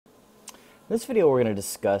In this video, we're going to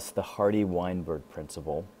discuss the Hardy-Weinberg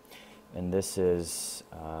Principle, and this is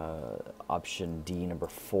option D, number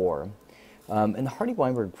 4. And the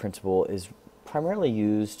Hardy-Weinberg Principle is primarily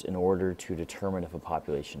used in order to determine if a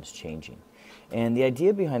population is changing. And the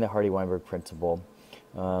idea behind the Hardy-Weinberg Principle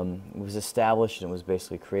was established and was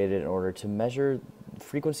basically created in order to measure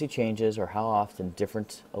frequency changes or how often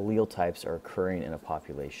different allele types are occurring in a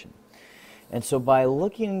population. And so by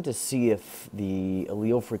looking to see if the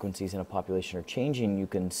allele frequencies in a population are changing, you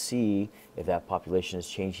can see if that population is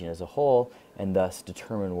changing as a whole and thus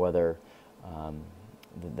determine whether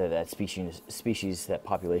that species, that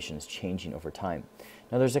population is changing over time.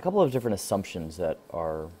 Now there's a couple of different assumptions that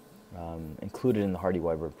are included in the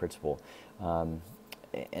Hardy-Weinberg Principle.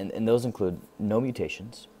 And those include no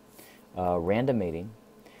mutations, random mating,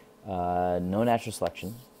 no natural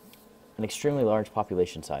selection, an extremely large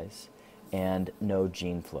population size, and no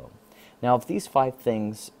gene flow. Now, if these 5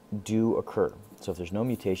 things do occur, so if there's no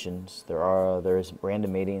mutations, there's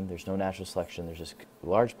random mating, there's no natural selection, there's just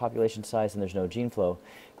large population size, and there's no gene flow,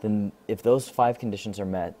 then if those 5 conditions are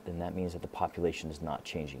met, then that means that the population is not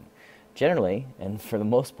changing. Generally, and for the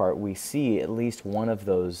most part, we see at least one of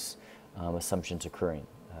those assumptions occurring.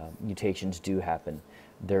 Mutations do happen.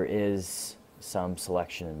 There is some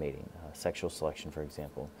selection in mating, sexual selection, for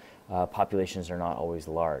example. Populations are not always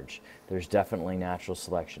large. There's definitely natural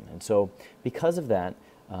selection. And so because of that,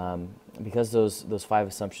 because those 5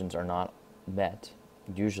 assumptions are not met,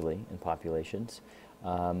 usually in populations,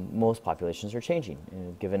 most populations are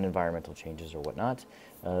changing, given environmental changes or whatnot,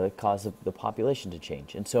 cause the population to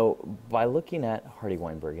change. And so by looking at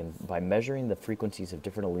Hardy-Weinberg and by measuring the frequencies of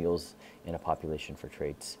different alleles in a population for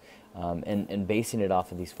traits, and basing it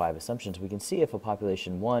off of these 5 assumptions, we can see if a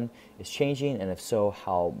population 1 is changing, and if so,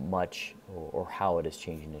 how much or how it is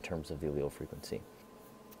changing in terms of the allele frequency.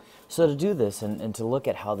 So to do this and to look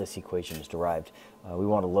at how this equation is derived, we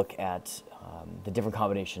want to look at the different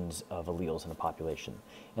combinations of alleles in a population.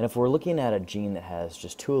 And if we're looking at a gene that has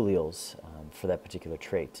just 2 alleles for that particular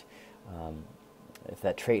trait, if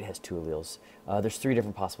that trait has 2 alleles, there's 3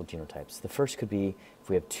 different possible genotypes. The first could be if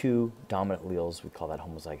we have 2 dominant alleles, we call that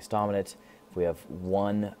homozygous dominant. If we have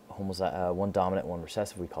one dominant, 1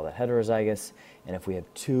 recessive, we call that heterozygous. And if we have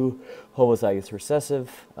 2 homozygous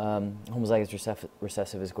recessive, homozygous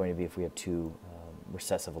recessive is going to be if we have 2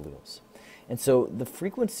 recessive alleles. And so the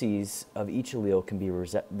frequencies of each allele can be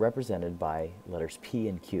represented by letters P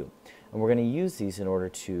and Q. And we're going to use these in order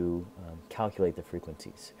to calculate the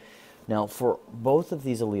frequencies. Now for both of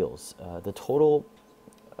these alleles, the total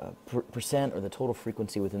percent or the total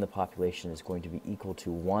frequency within the population is going to be equal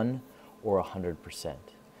to 1 or 100%.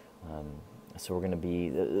 So we're going to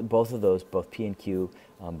be, both of those, both P and Q,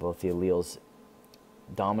 both the alleles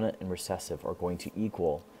dominant and recessive are going to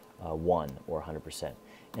equal 1 or 100%.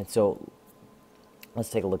 And so let's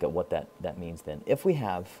take a look at what that means then. If we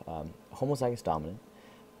have homozygous dominant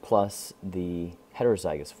plus the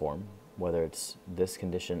heterozygous form, whether it's this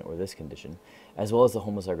condition or this condition, as well as the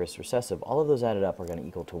homozygous recessive, all of those added up are going to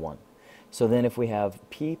equal to 1. So then if we have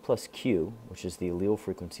P plus Q, which is the allele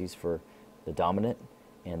frequencies for the dominant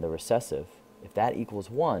and the recessive, if that equals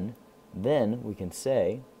 1, then we can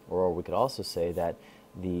say, or we could also say that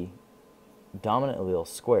the dominant allele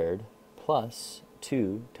squared plus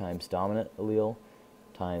 2 times dominant allele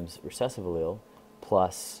times recessive allele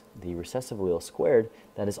plus the recessive allele squared,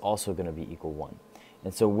 that is also going to be equal 1.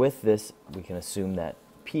 And so with this, we can assume that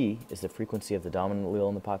P is the frequency of the dominant allele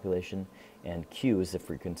in the population, and Q is the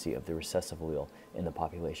frequency of the recessive allele in the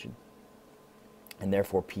population. And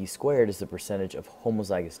therefore, P squared is the percentage of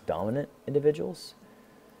homozygous dominant individuals.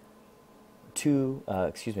 Q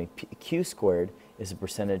squared is the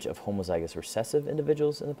percentage of homozygous recessive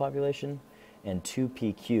individuals in the population, and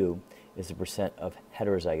 2PQ is the percent of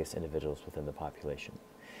heterozygous individuals within the population.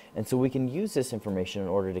 And so we can use this information in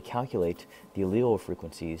order to calculate the allele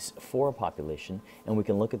frequencies for a population, and we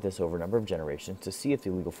can look at this over a number of generations to see if the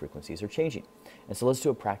allele frequencies are changing. And so let's do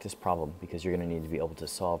a practice problem, because you're going to need to be able to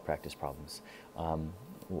solve practice problems.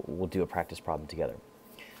 We'll do a practice problem together.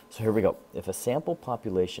 So here we go. If a sample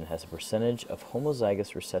population has a percentage of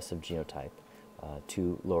homozygous recessive genotype,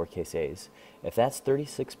 2 lowercase a's, if that's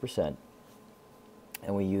 36%,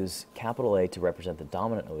 and we use capital A to represent the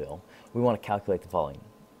dominant allele, we want to calculate the following.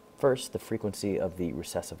 First, the frequency of the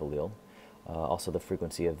recessive allele, also the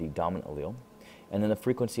frequency of the dominant allele, and then the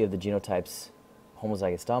frequency of the genotypes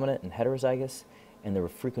homozygous dominant and heterozygous, and the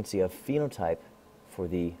frequency of phenotype for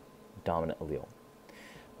the dominant allele.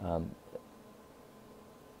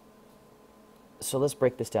 So let's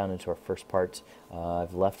break this down into our first part.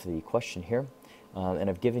 I've left the question here, and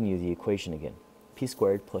I've given you the equation again. P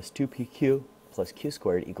squared plus 2PQ plus q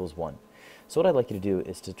squared equals 1. So what I'd like you to do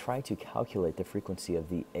is to try to calculate the frequency of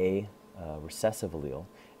the A recessive allele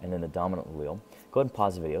and then the dominant allele. Go ahead and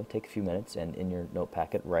pause the video, take a few minutes, and in your note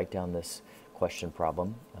packet, write down this question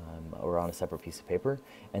problem or on a separate piece of paper,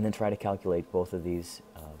 and then try to calculate both of these.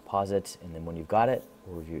 Pause it, and then when you've got it,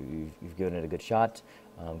 or you've given it a good shot,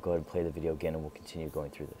 go ahead and play the video again, and we'll continue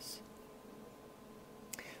going through this.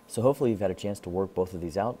 So hopefully you've had a chance to work both of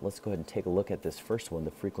these out. Let's go ahead and take a look at this first one,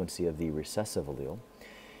 the frequency of the recessive allele.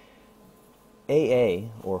 AA,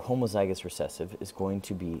 or homozygous recessive, is going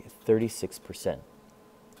to be 36%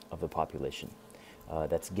 of the population.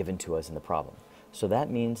 That's given to us in the problem. So that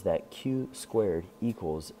means that q squared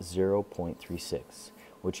equals 0.36,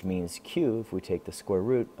 which means q, if we take the square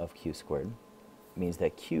root of q squared, means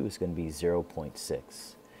that q is going to be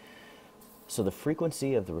 0.6. So the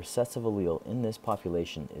frequency of the recessive allele in this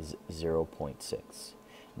population is 0.6.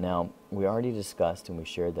 Now, we already discussed and we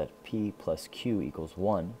shared that p plus q equals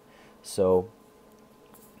 1. So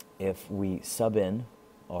if we sub in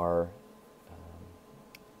our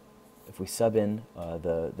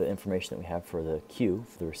the information that we have for the q,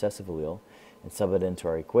 for the recessive allele, and sub it into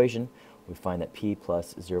our equation, we find that p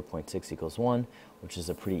plus 0.6 equals 1, which is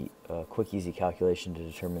a pretty quick, easy calculation to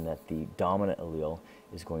determine that the dominant allele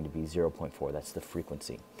is going to be 0.4. That's the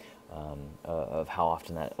frequency of how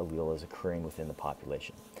often that allele is occurring within the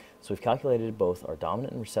population. So we've calculated both our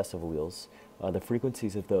dominant and recessive alleles, the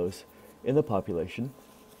frequencies of those in the population.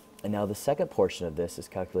 And now the second portion of this is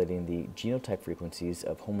calculating the genotype frequencies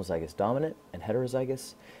of homozygous dominant and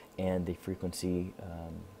heterozygous, and the frequency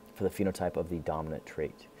for the phenotype of the dominant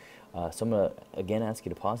trait. So I'm going to again ask you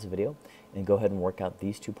to pause the video and go ahead and work out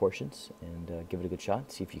these two portions and give it a good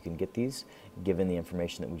shot. See if you can get these given the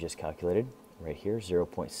information that we just calculated right here,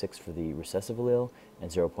 0.6 for the recessive allele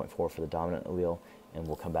and 0.4 for the dominant allele, and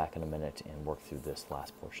we'll come back in a minute and work through this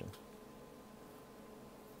last portion.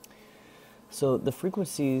 So the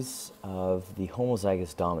frequencies of the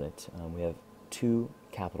homozygous dominant, we have two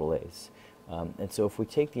capital A's. And so if we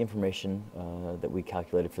take the information that we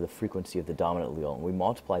calculated for the frequency of the dominant allele, and we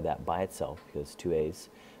multiply that by itself, because 2 A's,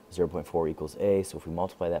 0.4 equals A, so if we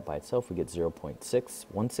multiply that by itself, we get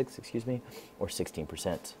 0.16, or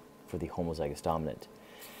 16% for the homozygous dominant.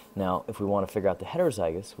 Now, if we want to figure out the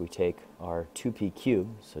heterozygous, we take our 2pq,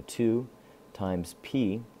 so 2 times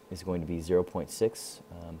p is going to be 0.6.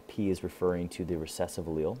 P is referring to the recessive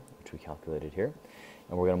allele, which we calculated here.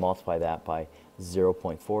 And we're going to multiply that by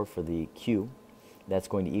 0.4 for the Q. That's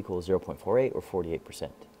going to equal 0.48, or 48%.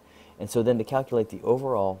 And so then to calculate the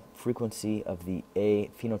overall frequency of the A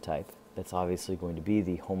phenotype, that's obviously going to be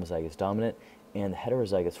the homozygous dominant and the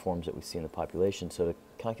heterozygous forms that we see in the population. So to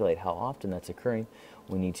calculate how often that's occurring,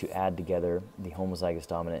 we need to add together the homozygous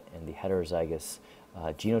dominant and the heterozygous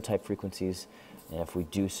genotype frequencies. And if we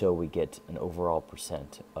do so, we get an overall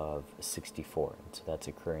percent of 64. And so that's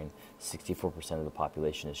occurring, 64% of the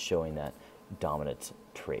population is showing that dominant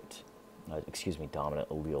trait, dominant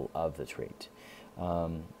allele of the trait.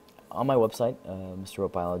 On my website,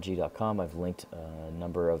 mrrottbiology.com, I've linked a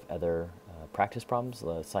number of other practice problems,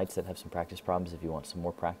 sites that have some practice problems if you want some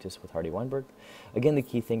more practice with Hardy-Weinberg. Again, the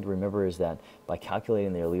key thing to remember is that by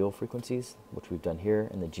calculating the allele frequencies, which we've done here,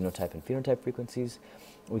 and the genotype and phenotype frequencies,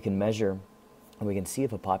 we can measure and we can see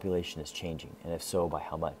if a population is changing, and if so, by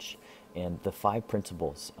how much. And the 5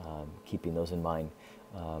 principles, keeping those in mind,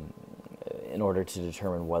 in order to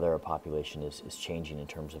determine whether a population is changing in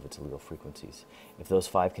terms of its allele frequencies. If those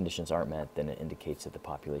 5 conditions aren't met, then it indicates that the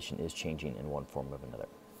population is changing in one form or another.